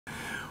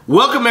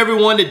Welcome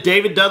everyone to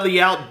David Dudley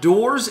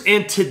Outdoors,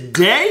 and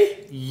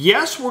today,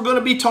 yes, we're going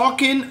to be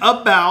talking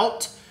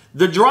about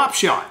the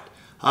Dropshot.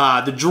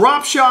 The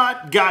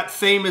Dropshot got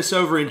famous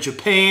over in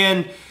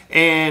Japan,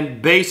 and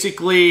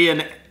basically,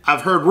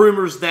 I've heard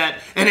rumors that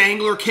an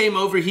angler came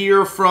over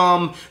here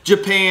from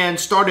Japan,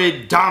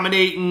 started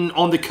dominating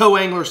on the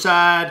co-angler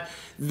side.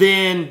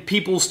 Then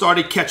people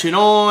started catching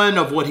on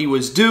of what he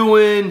was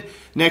doing.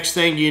 Next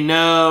thing you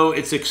know,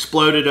 it's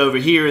exploded over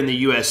here in the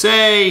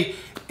USA,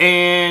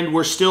 and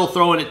we're still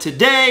throwing it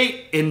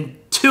today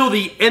until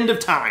the end of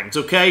times,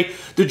 okay?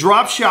 The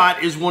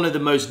Dropshot is one of the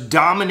most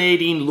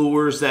dominating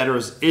lures that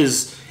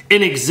is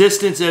in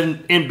existence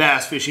in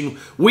bass fishing.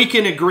 We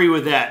can agree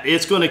with that.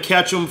 It's going to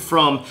catch them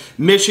from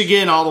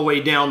Michigan all the way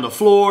down to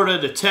Florida,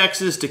 to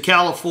Texas, to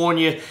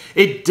California.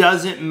 It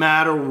doesn't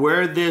matter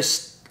where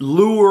this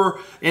lure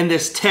and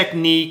this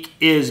technique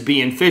is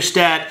being fished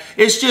at.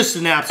 It's just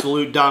an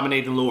absolute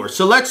dominating lure.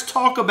 So let's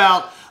talk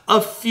about a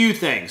few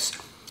things.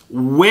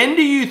 When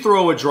do you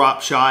throw a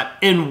drop shot,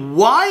 and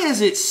why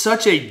is it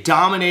such a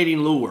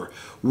dominating lure?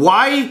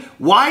 Why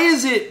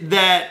is it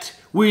that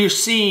we're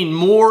seeing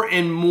more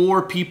and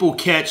more people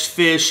catch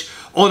fish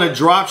on a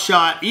drop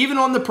shot, even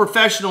on the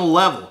professional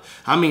level?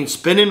 I mean,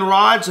 spinning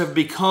rods have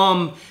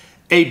become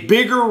a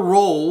bigger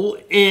role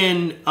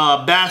in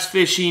bass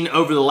fishing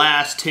over the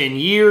last 10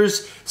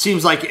 years.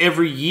 Seems like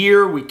every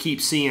year we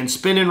keep seeing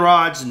spinning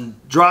rods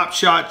and drop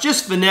shot,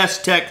 just finesse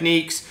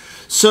techniques.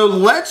 So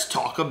let's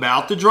talk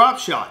about the drop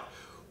shot.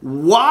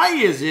 Why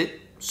is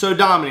it so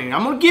dominating?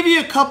 I'm going to give you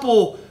a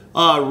couple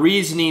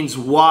reasonings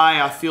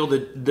why I feel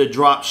that the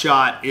drop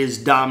shot is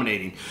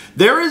dominating.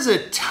 There is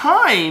a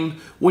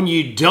time when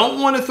you don't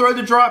want to throw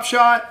the drop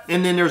shot,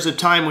 and then there's a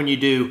time when you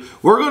do.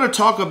 We're going to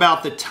talk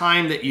about the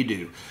time that you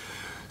do.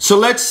 So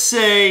let's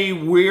say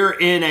we're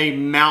in a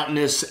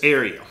mountainous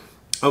area,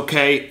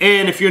 okay?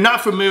 And if you're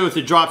not familiar with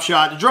the drop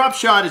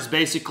shot is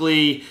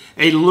basically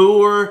a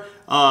lure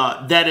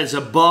that is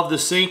above the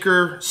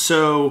sinker.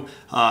 So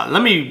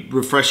let me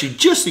refresh you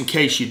just in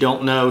case you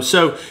don't know.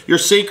 So your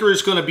sinker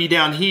is going to be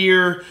down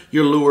here.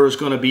 Your lure is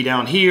going to be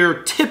down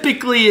here.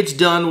 Typically it's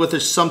done with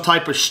some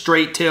type of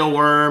straight tail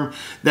worm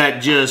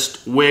that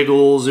just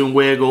wiggles and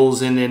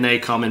wiggles, and then they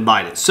come and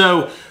bite it.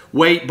 So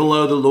weight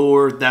below the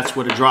lure, that's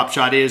what a drop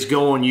shot is.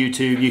 Go on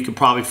YouTube, you can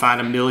probably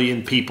find a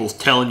million people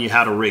telling you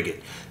how to rig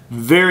it.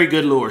 Very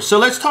good lure. So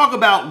let's talk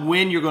about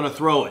when you're going to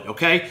throw it,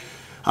 okay?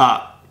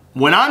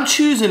 When I'm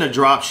choosing a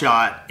drop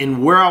shot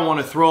and where I want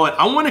to throw it,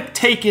 I want to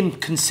take in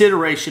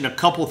consideration a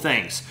couple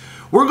things.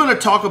 We're going to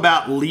talk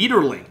about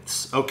leader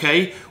lengths,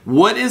 okay?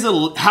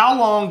 How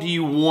long do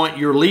you want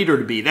your leader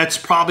to be? That's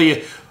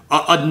probably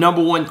a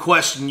number one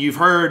question you've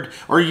heard,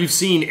 or you've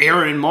seen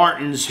Aaron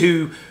Martins,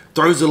 who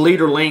throws a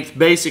leader length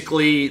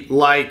basically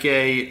like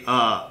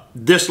a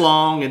this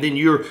long, and then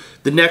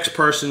the next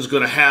person's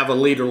going to have a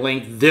leader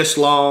length this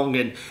long,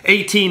 and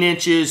 18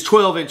 inches,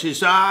 12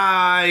 inches.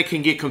 It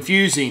can get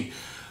confusing.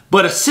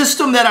 But a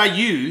system that I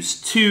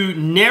use to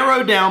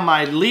narrow down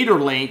my leader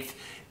length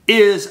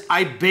is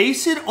I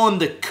base it on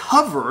the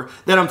cover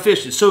that I'm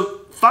fishing.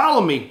 So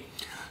follow me.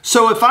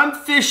 So if I'm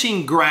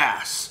fishing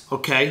grass,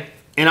 okay,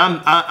 and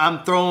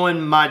I'm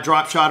throwing my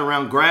drop shot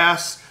around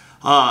grass,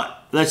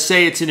 let's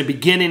say it's in the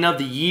beginning of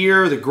the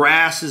year, the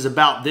grass is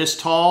about this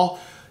tall.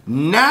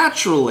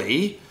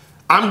 Naturally,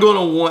 I'm going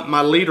to want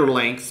my leader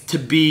length to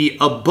be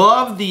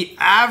above the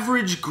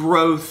average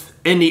growth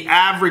and the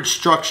average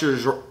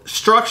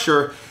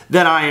structure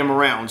that I am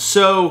around.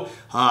 So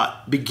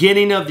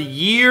beginning of the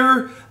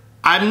year,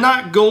 I'm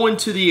not going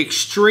to the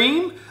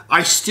extreme.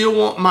 I still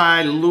want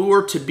my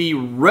lure to be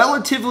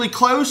relatively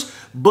close,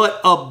 but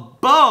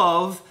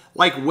above,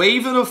 like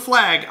waving a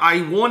flag,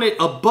 I want it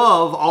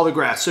above all the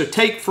grass. So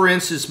take, for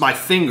instance, my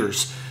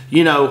fingers,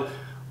 you know,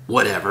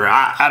 whatever,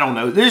 I don't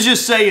know. Let's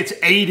just say it's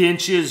 8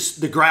 inches,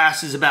 the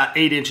grass is about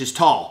 8 inches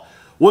tall.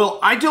 Well,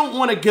 I don't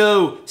want to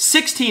go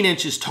 16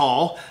 inches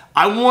tall.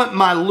 I want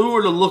my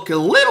lure to look a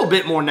little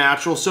bit more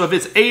natural. So if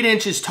it's 8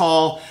 inches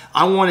tall,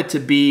 I want it to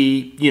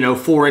be,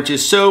 4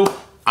 inches. So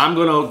I'm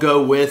going to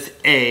go with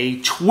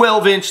a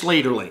 12-inch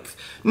leader length.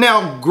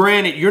 Now,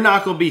 granted, you're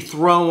not going to be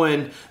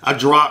throwing a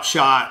drop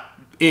shot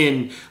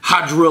in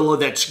hydrilla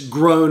that's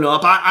grown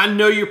up. I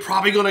know you're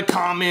probably going to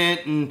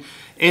comment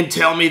and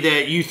tell me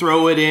that you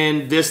throw it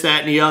in this,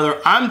 that, and the other.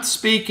 I'm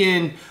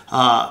speaking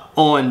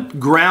on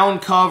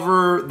ground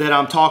cover that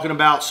I'm talking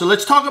about. So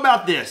let's talk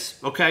about this,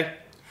 okay?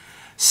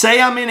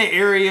 Say I'm in an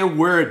area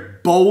where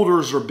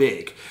boulders are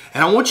big,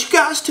 and I want you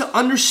guys to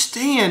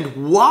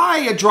understand why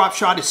a drop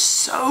shot is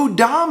so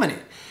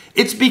dominant.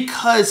 It's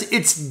because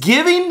it's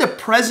giving the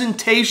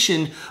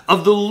presentation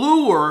of the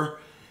lure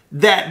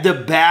that the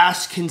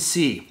bass can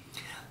see.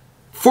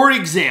 For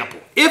example,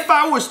 if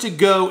I was to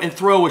go and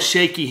throw a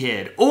shaky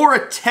head or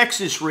a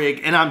Texas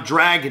rig and I'm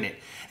dragging it,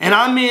 and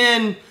I'm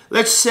in,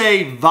 let's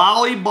say,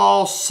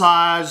 volleyball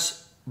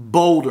size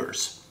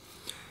boulders,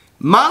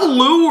 my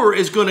lure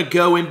is going to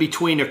go in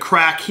between a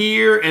crack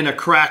here and a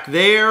crack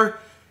there.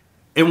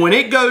 And when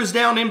it goes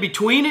down in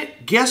between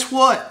it, guess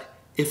what?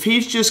 If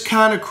he's just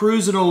kind of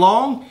cruising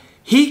along,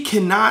 he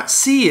cannot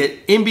see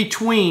it in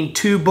between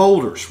two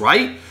boulders,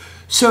 right?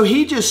 So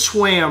he just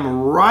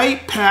swam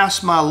right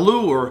past my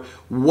lure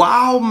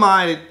while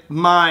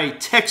my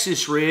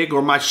Texas rig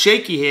or my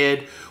shaky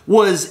head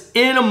was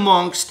in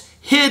amongst,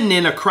 hidden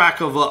in a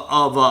crack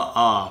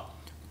of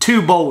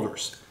two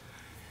boulders.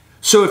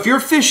 So if you're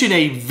fishing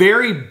a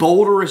very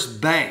boulderous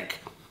bank,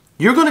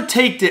 you're going to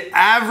take the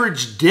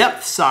average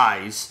depth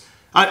size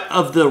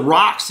of the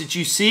rocks that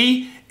you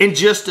see and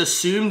just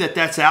assume that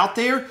that's out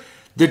there.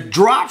 The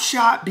drop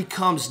shot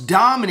becomes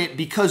dominant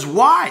because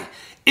why?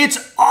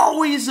 It's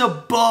always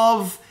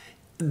above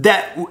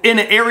that, in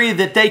an area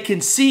that they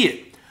can see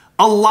it.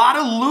 A lot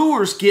of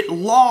lures get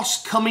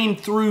lost coming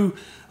through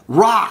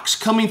rocks,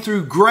 coming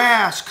through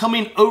grass,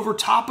 coming over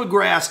top of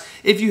grass.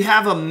 If you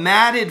have a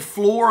matted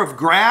floor of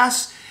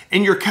grass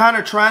and you're kind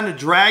of trying to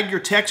drag your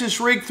Texas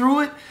rig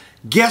through it,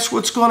 guess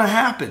what's going to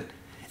happen?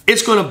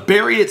 It's going to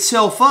bury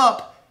itself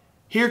up.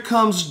 Here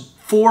comes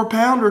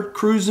 4-pounder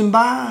cruising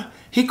by.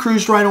 He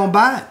cruised right on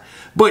by it.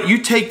 But you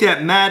take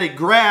that matted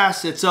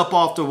grass that's up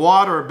off the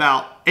water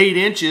about 8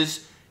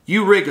 inches,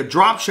 you rig a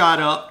drop shot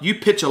up, you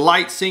pitch a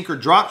light sinker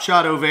drop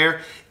shot over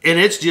there, and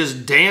it's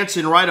just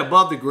dancing right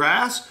above the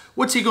grass.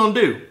 What's he going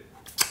to do?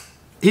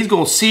 He's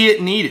going to see it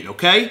and eat it,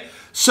 okay?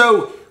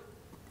 So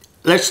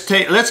let's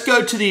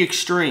go to the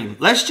extreme.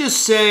 Let's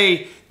just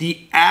say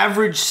the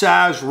average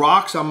size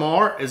rocks I'm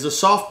on is a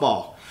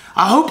softball.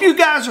 I hope you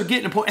guys are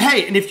getting a point.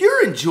 Hey, and if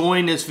you're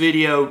enjoying this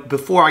video,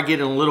 before I get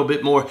in a little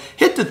bit more,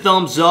 hit the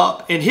thumbs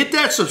up and hit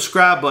that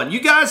subscribe button.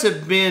 You guys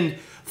have been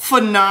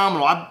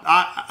phenomenal.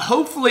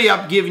 Hopefully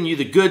I've given you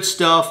the good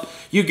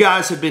stuff. You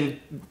guys have been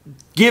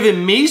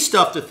giving me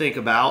stuff to think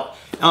about.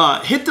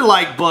 Hit the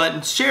like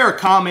button, share a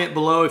comment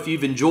below if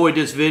you've enjoyed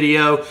this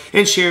video,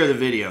 and share the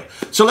video.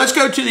 So let's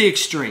go to the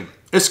extreme.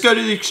 Let's go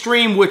to the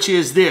extreme, which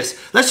is this.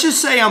 Let's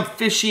just say I'm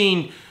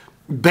fishing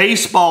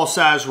baseball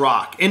size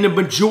rock, and the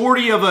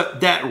majority of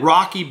that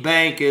rocky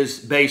bank is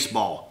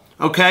baseball,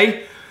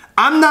 okay?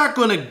 I'm not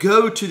going to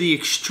go to the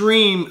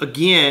extreme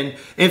again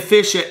and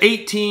fish an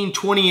 18,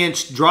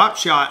 20-inch drop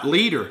shot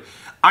leader.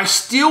 I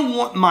still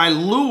want my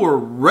lure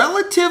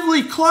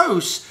relatively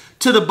close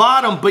to the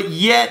bottom, but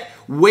yet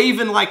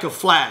waving like a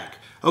flag,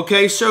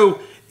 okay? So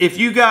if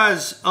you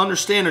guys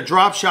understand a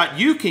drop shot,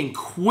 you can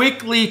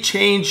quickly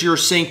change your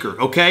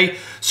sinker, okay?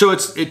 So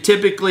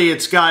typically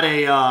it's got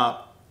a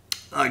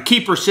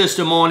keeper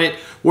system on it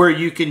where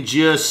you can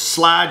just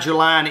slide your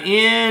line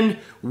in,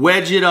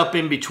 wedge it up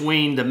in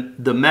between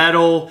the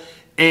metal,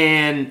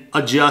 and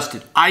adjust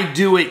it. I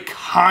do it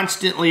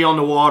constantly on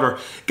the water.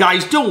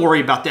 Guys, don't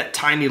worry about that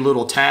tiny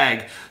little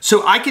tag.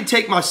 So I can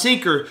take my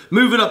sinker,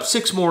 move it up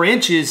 6 more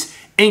inches,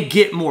 and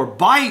get more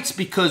bites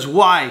because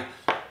why?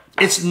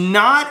 It's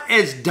not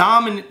as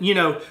dominant, you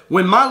know,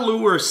 when my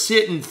lure is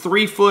sitting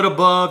 3 foot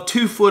above,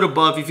 2 foot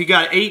above, if you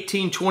got an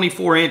 18,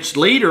 24-inch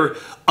leader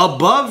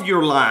above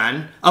your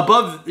line,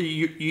 above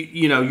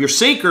your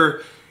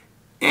sinker,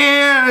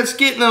 and it's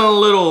getting a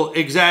little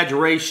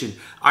exaggeration.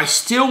 I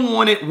still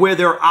want it where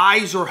their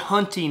eyes are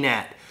hunting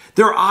at.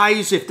 Their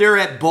eyes, if they're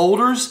at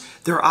boulders,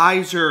 their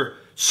eyes are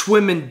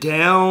swimming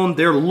down.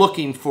 They're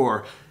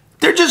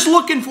just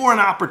looking for an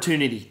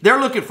opportunity. They're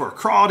looking for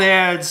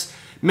crawdads,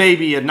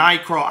 maybe a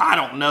night crawl, I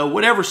don't know,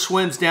 whatever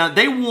swims down.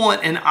 They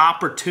want an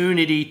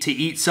opportunity to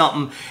eat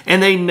something,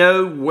 and they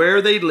know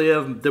where they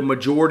live the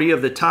majority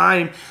of the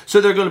time, so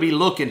they're going to be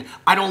looking.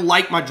 I don't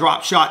like my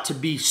drop shot to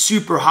be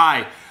super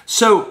high.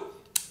 So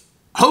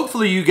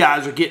hopefully you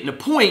guys are getting the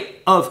point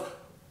of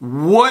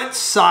what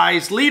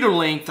size leader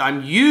length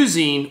I'm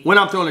using when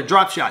I'm throwing a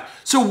drop shot.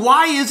 So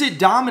why is it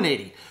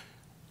dominating?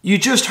 You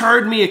just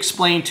heard me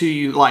explain to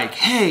you, like,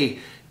 hey,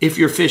 if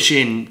you're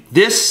fishing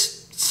this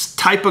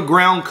type of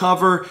ground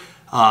cover,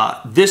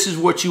 this is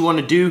what you want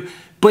to do.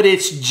 But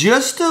it's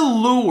just a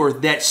lure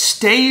that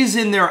stays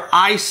in their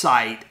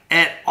eyesight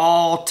at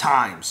all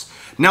times.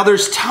 Now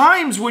there's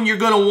times when you're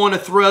going to want to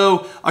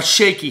throw a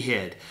shaky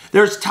head.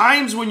 There's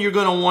times when you're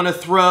going to want to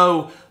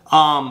throw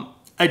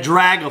a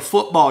drag, a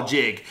football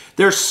jig.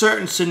 There's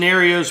certain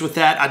scenarios with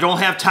that. I don't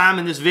have time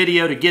in this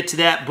video to get to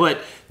that,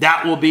 but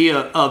that will be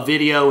a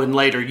video in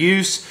later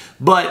use.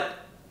 But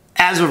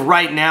as of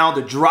right now,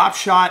 the drop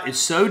shot is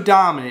so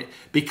dominant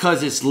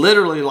because it's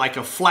literally like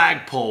a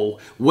flagpole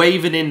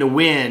waving in the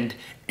wind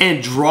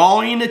and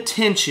drawing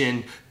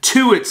attention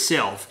to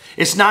itself.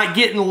 It's not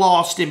getting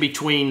lost in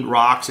between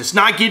rocks. It's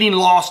not getting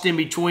lost in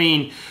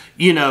between,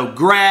 you know,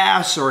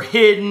 grass or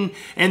hidden,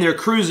 and they're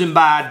cruising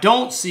by,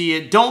 don't see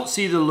it, don't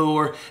see the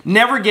lure,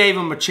 never gave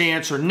them a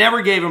chance or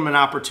never gave them an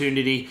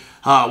opportunity.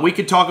 We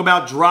could talk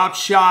about drop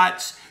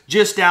shots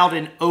just out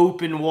in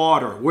open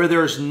water where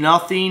there's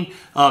nothing.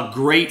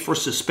 Great for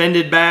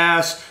suspended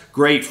bass,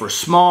 great for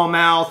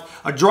smallmouth.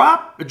 A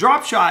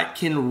drop shot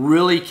can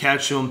really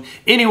catch them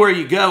anywhere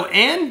you go,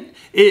 and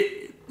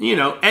you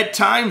know, at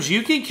times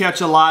you can catch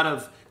a lot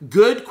of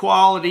good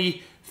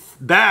quality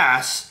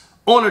bass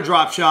on a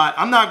drop shot.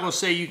 I'm not going to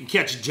say you can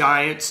catch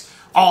giants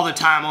all the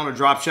time on a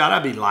drop shot.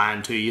 I'd be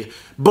lying to you.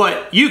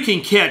 But you can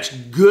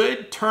catch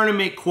good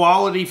tournament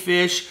quality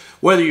fish,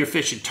 whether you're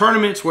fishing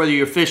tournaments, whether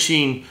you're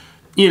fishing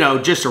you know,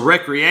 just a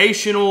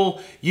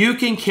recreational, you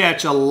can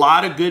catch a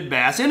lot of good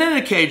bass and an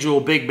occasional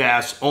big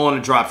bass on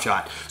a drop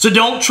shot. So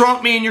don't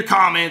trump me in your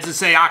comments and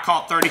say I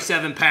caught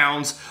 37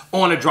 pounds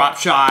on a drop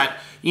shot.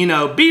 You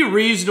know, be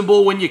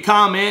reasonable when you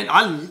comment.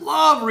 I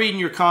love reading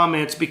your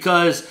comments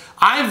because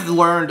I've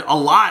learned a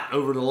lot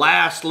over the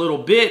last little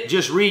bit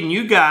just reading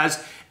you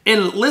guys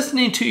and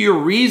listening to your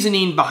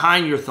reasoning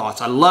behind your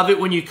thoughts. I love it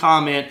when you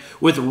comment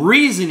with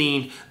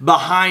reasoning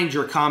behind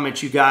your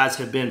comments. You guys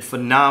have been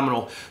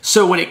phenomenal.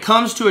 So when it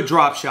comes to a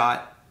drop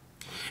shot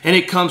and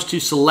it comes to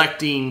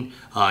selecting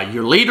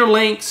your leader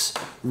lengths,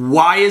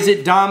 why is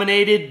it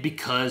dominated?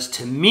 Because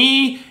to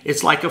me,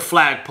 it's like a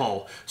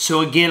flagpole.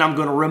 So again, I'm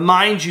going to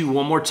remind you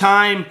one more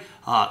time,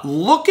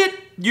 look at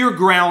your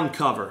ground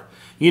cover.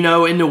 You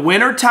know, in the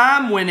winter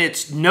time when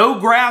it's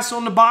no grass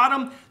on the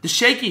bottom, the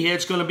shaky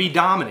head's going to be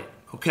dominant.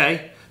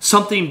 Okay,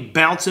 something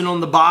bouncing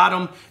on the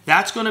bottom,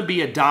 that's going to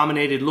be a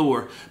dominated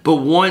lure. But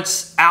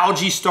once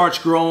algae starts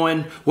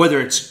growing, whether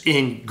it's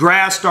in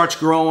grass starts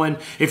growing,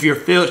 if you're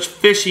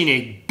fishing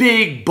a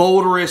big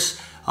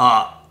boulderous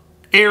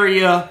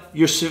area,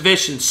 you're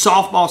fishing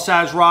softball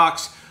sized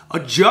rocks,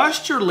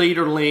 adjust your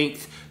leader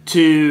length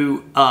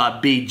to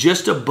be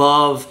just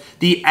above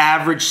the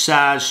average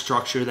size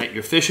structure that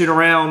you're fishing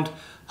around.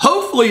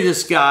 Hopefully,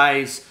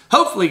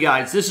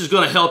 guys, this is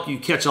going to help you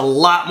catch a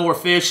lot more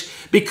fish,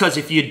 because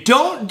if you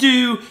don't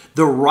do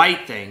the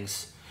right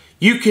things,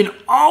 you can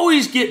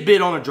always get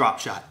bit on a drop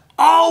shot.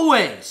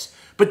 Always.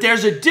 But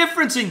there's a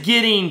difference in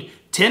getting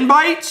 10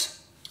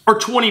 bites or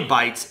 20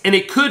 bites, and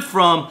it could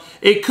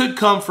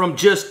come from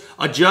just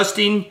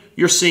adjusting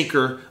your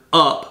sinker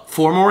up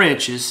 4 more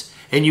inches,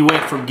 and you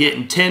went from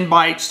getting 10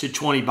 bites to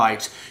 20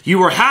 bites. You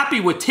were happy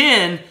with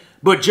 10,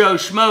 but Joe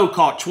Schmo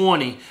caught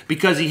 20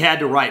 because he had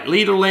the right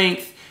leader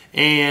length.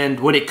 And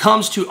when it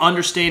comes to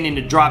understanding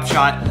the drop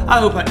shot,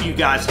 I hope you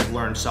guys have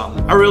learned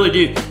something. I really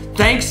do.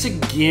 Thanks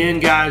again,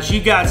 guys.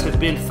 You guys have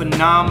been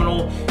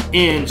phenomenal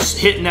in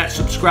hitting that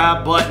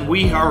subscribe button.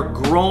 We are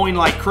growing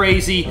like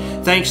crazy.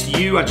 Thanks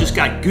to you. I just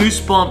got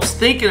goosebumps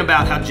thinking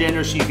about how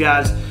generous you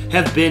guys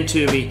have been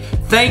to me.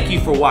 Thank you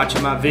for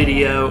watching my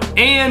video.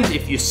 And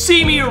if you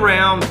see me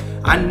around,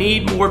 I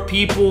need more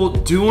people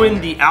doing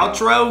the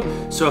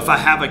outro. So if I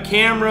have a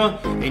camera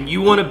and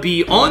you want to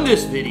be on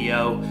this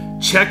video,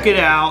 check it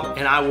out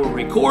and I will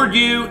record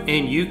you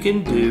and you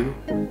can do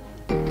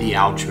the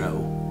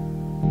outro.